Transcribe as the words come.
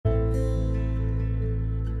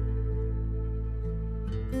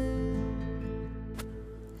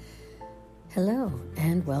Hello,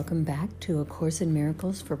 and welcome back to A Course in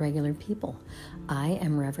Miracles for Regular People. I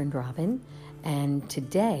am Reverend Robin, and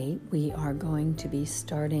today we are going to be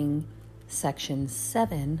starting section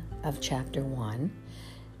 7 of chapter 1.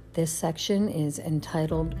 This section is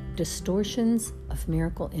entitled Distortions of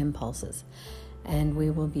Miracle Impulses, and we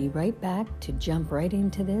will be right back to jump right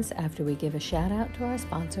into this after we give a shout out to our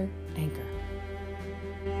sponsor, Anchor.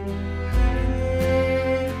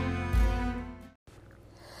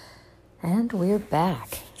 And we're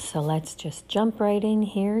back. So let's just jump right in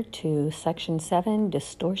here to section 7,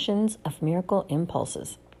 Distortions of Miracle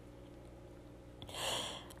Impulses.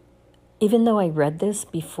 Even though I read this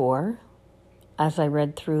before, as I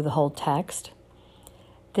read through the whole text,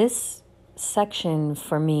 this section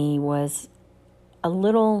for me was a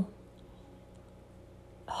little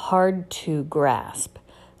hard to grasp.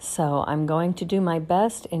 So I'm going to do my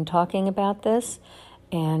best in talking about this.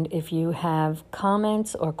 And if you have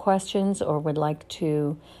comments or questions or would like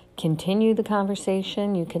to continue the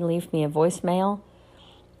conversation, you can leave me a voicemail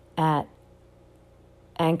at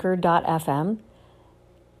anchor.fm,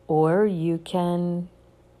 or you can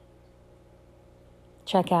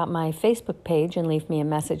check out my Facebook page and leave me a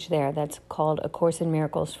message there. That's called A Course in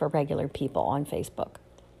Miracles for Regular People on Facebook.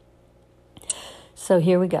 So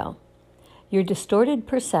here we go. Your distorted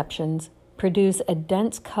perceptions produce a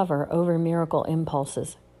dense cover over miracle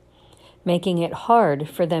impulses, making it hard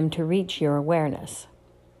for them to reach your awareness.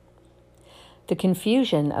 The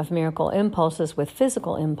confusion of miracle impulses with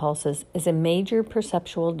physical impulses is a major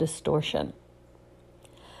perceptual distortion.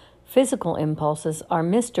 Physical impulses are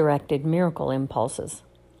misdirected miracle impulses.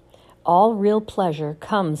 All real pleasure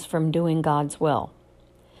comes from doing God's will.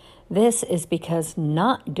 This is because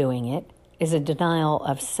not doing it is a denial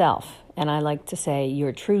of self, and I like to say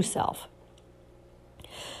your true self.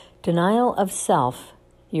 Denial of self,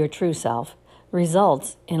 your true self,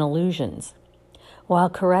 results in illusions, while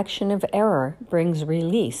correction of error brings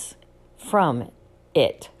release from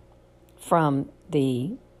it, from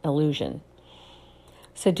the illusion.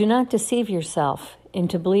 So do not deceive yourself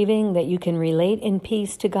into believing that you can relate in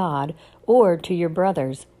peace to God or to your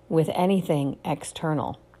brothers with anything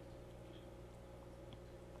external.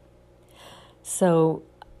 So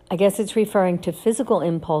I guess it's referring to physical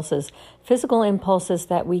impulses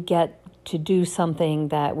that we get to do something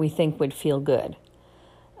that we think would feel good.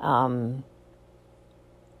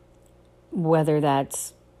 Whether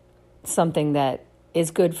that's something that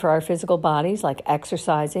is good for our physical bodies, like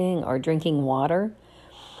exercising or drinking water,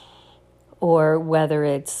 or whether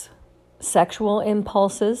it's sexual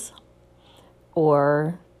impulses,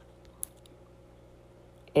 or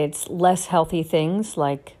it's less healthy things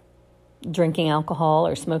like drinking alcohol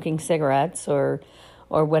or smoking cigarettes or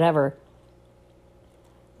whatever.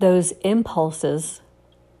 Those impulses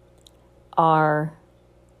are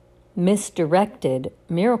misdirected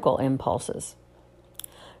miracle impulses.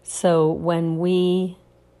 So when we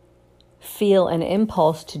feel an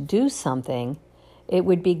impulse to do something, it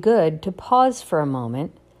would be good to pause for a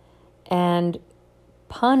moment and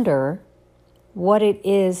ponder what it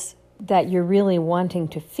is that you're really wanting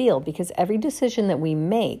to feel, because every decision that we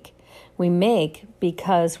make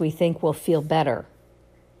because we think we'll feel better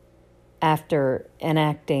after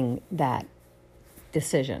enacting that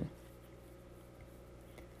decision.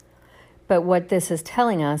 But what this is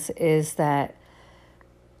telling us is that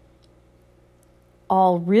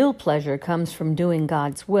all real pleasure comes from doing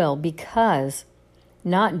God's will, because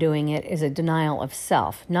not doing it is a denial of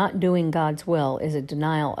self. Not doing God's will is a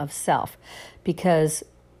denial of self, because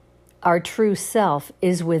our true self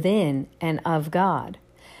is within and of God.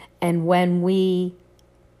 And when we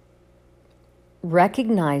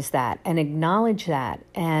recognize that and acknowledge that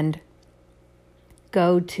and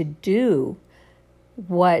go to do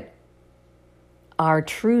what our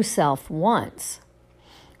true self wants,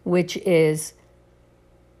 which is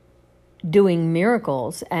doing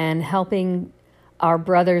miracles and helping our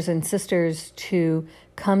brothers and sisters to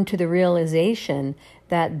come to the realization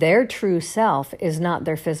that their true self is not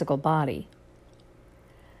their physical body.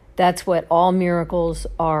 That's what all miracles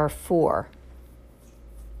are for.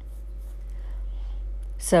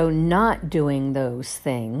 So not doing those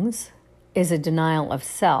things is a denial of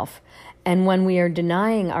self. And when we are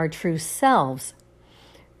denying our true selves,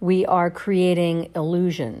 we are creating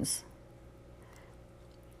illusions.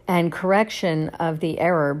 And correction of the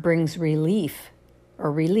error brings relief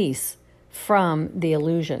or release from the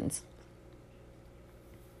illusions.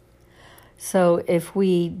 So if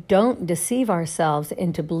we don't deceive ourselves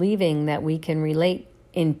into believing that we can relate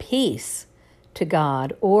in peace to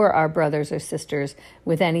God or our brothers or sisters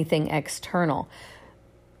with anything external,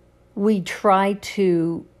 we try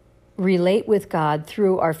to relate with God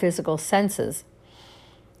through our physical senses.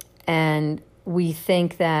 And we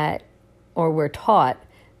think that, or we're taught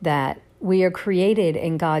that we are created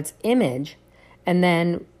in God's image, and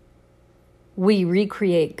then we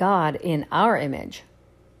recreate God in our image.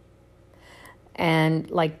 And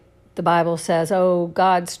like the Bible says, oh,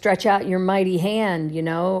 God, stretch out your mighty hand,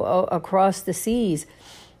 across the seas,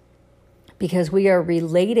 because we are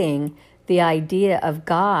relating the idea of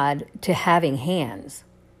God to having hands.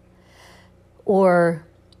 Or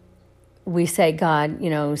we say, God,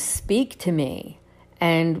 speak to me.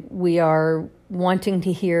 And we are wanting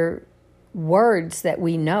to hear words that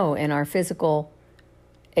we know in our physical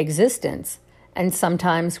existence. And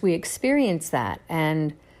sometimes we experience that,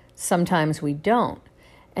 and sometimes we don't.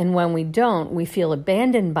 And when we don't, we feel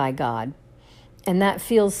abandoned by God. And that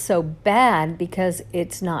feels so bad because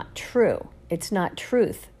it's not true. It's not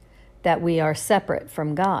truth that we are separate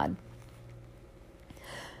from God.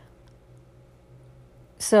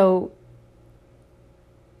 So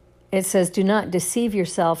it says, do not deceive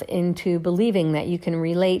yourself into believing that you can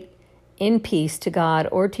relate in peace to God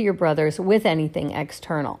or to your brothers with anything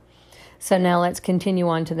external. So now let's continue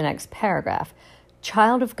on to the next paragraph.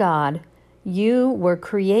 Child of God, you were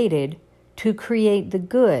created to create the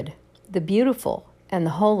good, the beautiful, and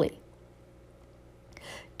the holy.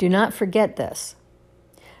 Do not forget this.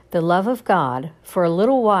 The love of God, for a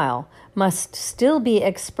little while, must still be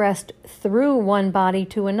expressed through one body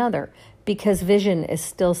to another, because vision is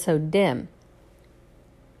still so dim.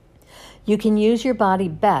 You can use your body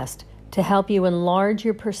best to help you enlarge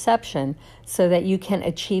your perception so that you can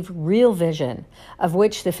achieve real vision, of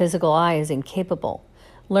which the physical eye is incapable.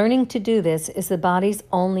 Learning to do this is the body's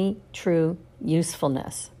only true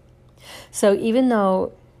usefulness. So even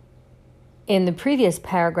though in the previous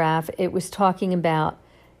paragraph it was talking about,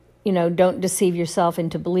 don't deceive yourself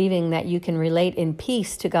into believing that you can relate in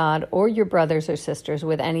peace to God or your brothers or sisters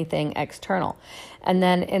with anything external. And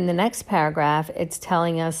then in the next paragraph, it's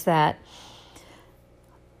telling us that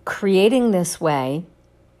communicating this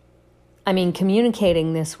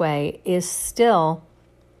way is still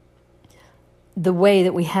the way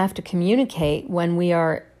that we have to communicate when we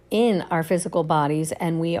are in our physical bodies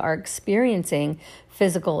and we are experiencing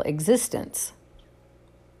physical existence.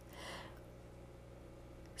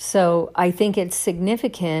 So I think it's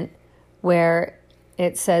significant where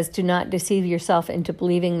it says, do not deceive yourself into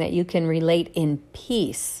believing that you can relate in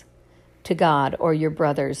peace to God or your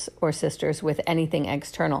brothers or sisters with anything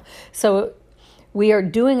external. So we are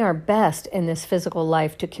doing our best in this physical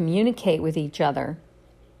life to communicate with each other.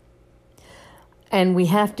 And we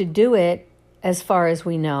have to do it, as far as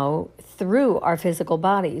we know, through our physical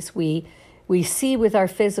bodies. We see with our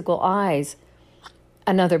physical eyes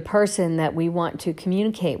another person that we want to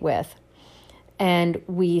communicate with. And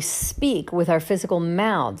we speak with our physical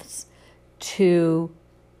mouths to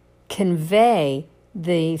convey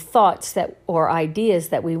the thoughts or ideas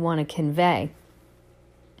that we want to convey.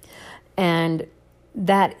 And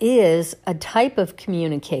that is a type of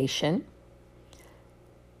communication,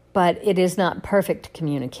 but it is not perfect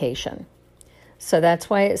communication. So that's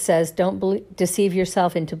why it says, don't deceive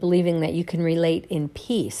yourself into believing that you can relate in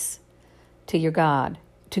peace to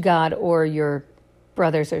God or your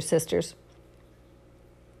brothers or sisters.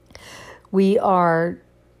 We are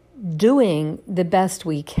doing the best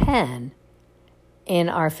we can in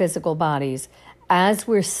our physical bodies as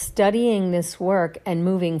we're studying this work and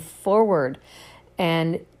moving forward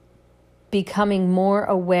and becoming more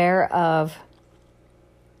aware of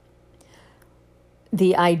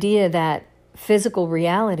the idea that physical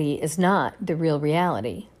reality is not the real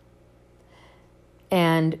reality,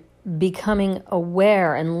 and becoming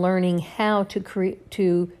aware and learning how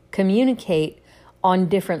to communicate on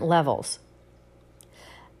different levels.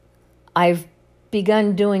 I've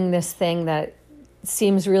begun doing this thing that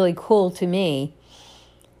seems really cool to me,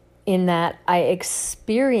 in that I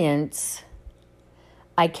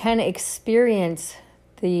can experience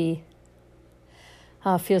it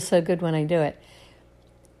feels so good when I do it.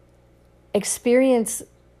 Experience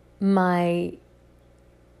my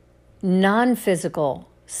non-physical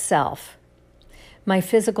self. My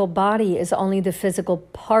physical body is only the physical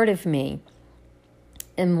part of me.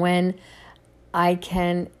 And when I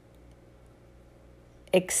can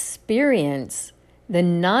experience the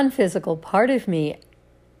non-physical part of me,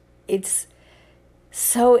 it's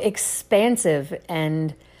so expansive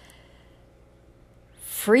and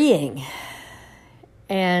freeing.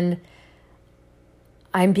 And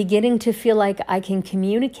I'm beginning to feel like I can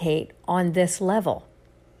communicate on this level.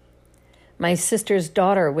 My sister's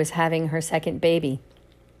daughter was having her second baby,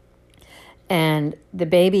 and the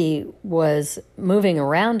baby was moving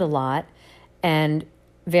around a lot, and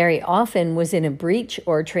very often was in a breech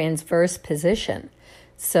or transverse position.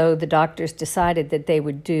 So the doctors decided that they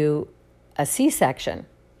would do a C-section.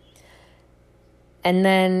 And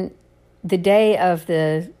then the day of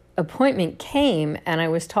the appointment came, and I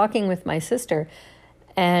was talking with my sister,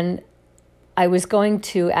 and I was going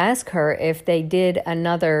to ask her if they did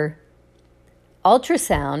another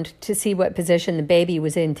ultrasound to see what position the baby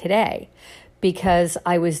was in today, because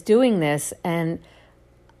I was doing this and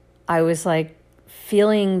I was like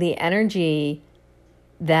feeling the energy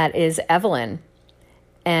that is Evelyn,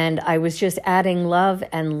 and I was just adding love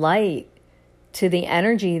and light to the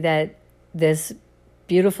energy that this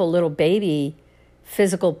beautiful little baby,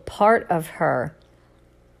 physical part of her,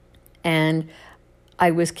 and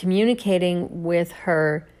I was communicating with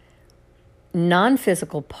her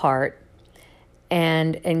non-physical part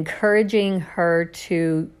and encouraging her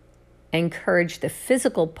to encourage the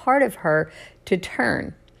physical part of her to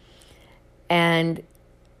turn. And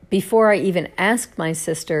before I even asked my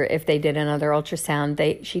sister if they did another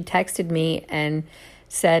ultrasound, she texted me and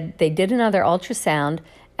said they did another ultrasound,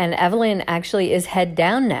 and Evelyn actually is head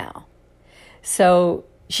down now. So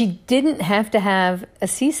she didn't have to have a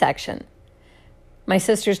C-section. My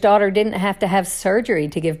sister's daughter didn't have to have surgery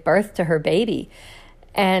to give birth to her baby.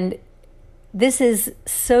 And this is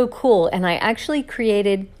so cool. And I actually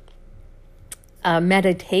created a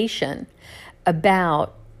meditation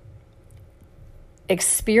about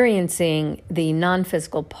experiencing the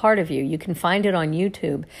non-physical part of you. You can find it on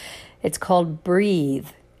YouTube. It's called Breathe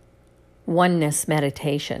Oneness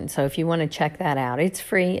Meditation. So if you want to check that out, it's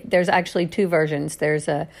free. There's actually two versions. There's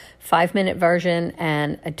a 5-minute version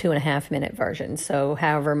and a 2.5-minute version. So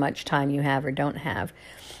however much time you have or don't have.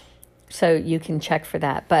 So you can check for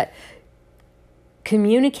that. But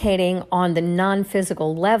communicating on the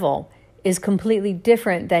non-physical level is completely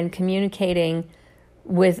different than communicating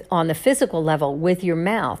on the physical level with your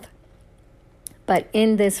mouth. But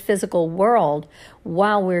in this physical world,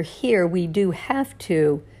 while we're here, we do have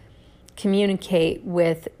to communicate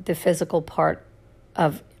with the physical part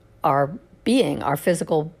of our being, our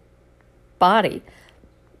physical body.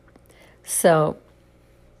 So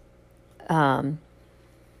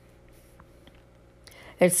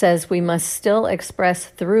it says we must still express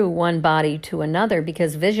through one body to another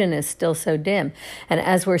because vision is still so dim. And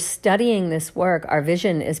as we're studying this work, our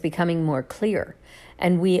vision is becoming more clear.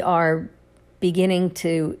 And we are beginning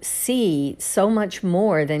to see so much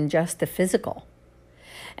more than just the physical.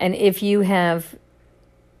 And if you have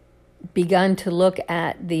begun to look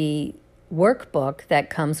at the workbook that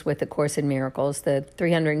comes with the Course in Miracles, the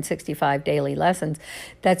 365 daily lessons,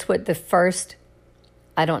 that's what the first,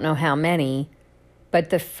 I don't know how many, but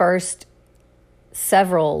the first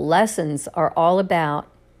several lessons are all about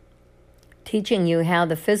teaching you how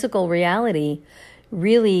the physical reality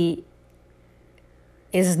really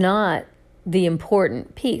is not the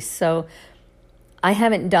important piece. So I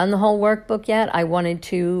haven't done the whole workbook yet. I wanted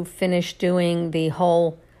to finish doing the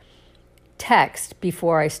whole text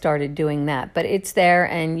before I started doing that. But it's there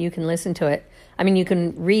and you can listen to it. I mean, you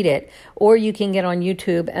can read it, or you can get on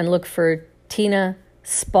YouTube and look for Tina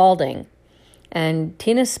Spalding. And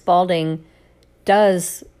Tina Spalding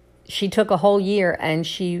she took a whole year and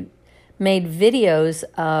she made videos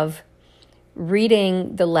of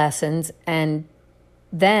reading the lessons, and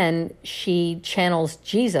then she channels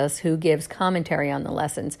Jesus, who gives commentary on the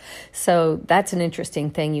lessons. So that's an interesting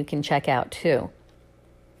thing you can check out too.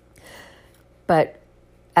 But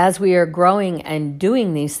as we are growing and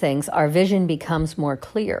doing these things, our vision becomes more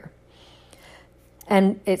clear.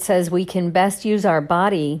 And it says we can best use our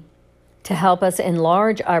body to help us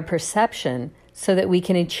enlarge our perception so that we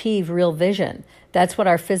can achieve real vision. That's what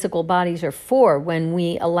our physical bodies are for, when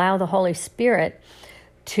we allow the Holy Spirit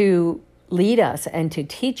to lead us and to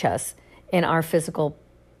teach us in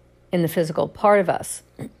the physical part of us.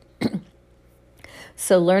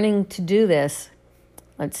 So learning to do this,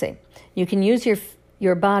 let's see, you can use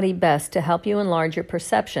your body best to help you enlarge your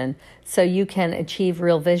perception so you can achieve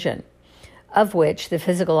real vision, of which the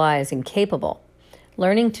physical eye is incapable.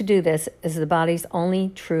 Learning to do this is the body's only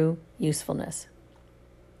true usefulness.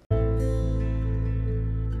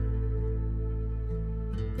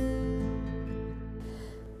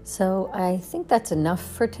 So I think that's enough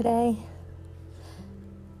for today.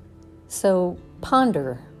 So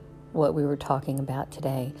ponder what we were talking about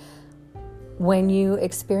today. When you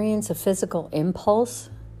experience a physical impulse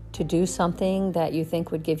to do something that you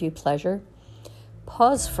think would give you pleasure,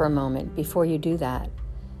 pause for a moment before you do that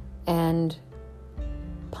and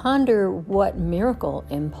ponder what miracle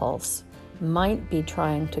impulse might be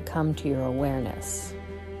trying to come to your awareness.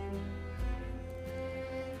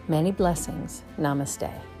 Many blessings.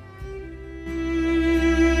 Namaste.